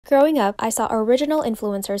Growing up, I saw original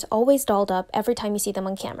influencers always dolled up every time you see them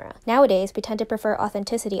on camera. Nowadays, we tend to prefer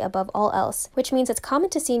authenticity above all else, which means it's common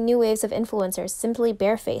to see new waves of influencers simply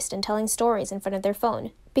barefaced and telling stories in front of their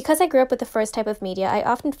phone. Because I grew up with the first type of media, I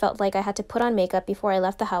often felt like I had to put on makeup before I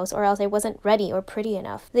left the house or else I wasn't ready or pretty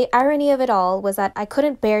enough. The irony of it all was that I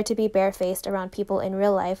couldn't bear to be barefaced around people in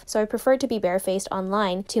real life, so I preferred to be barefaced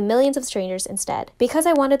online to millions of strangers instead. Because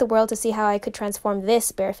I wanted the world to see how I could transform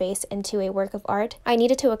this bareface into a work of art, I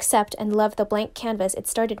needed to accept and love the blank canvas it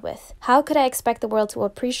started with. How could I expect the world to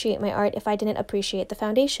appreciate my art if I didn't appreciate the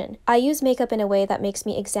foundation? I use makeup in a way that makes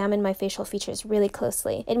me examine my facial features really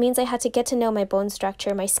closely. It means I had to get to know my bone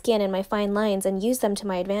structure, my skin, and my fine lines and use them to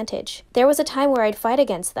my advantage. There was a time where I'd fight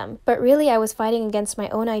against them, but really I was fighting against my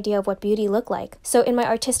own idea of what beauty looked like. So in my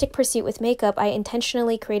artistic pursuit with makeup, I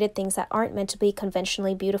intentionally created things that aren't meant to be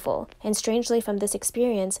conventionally beautiful. And strangely, from this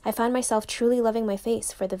experience, I found myself truly loving my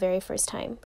face for the very first time.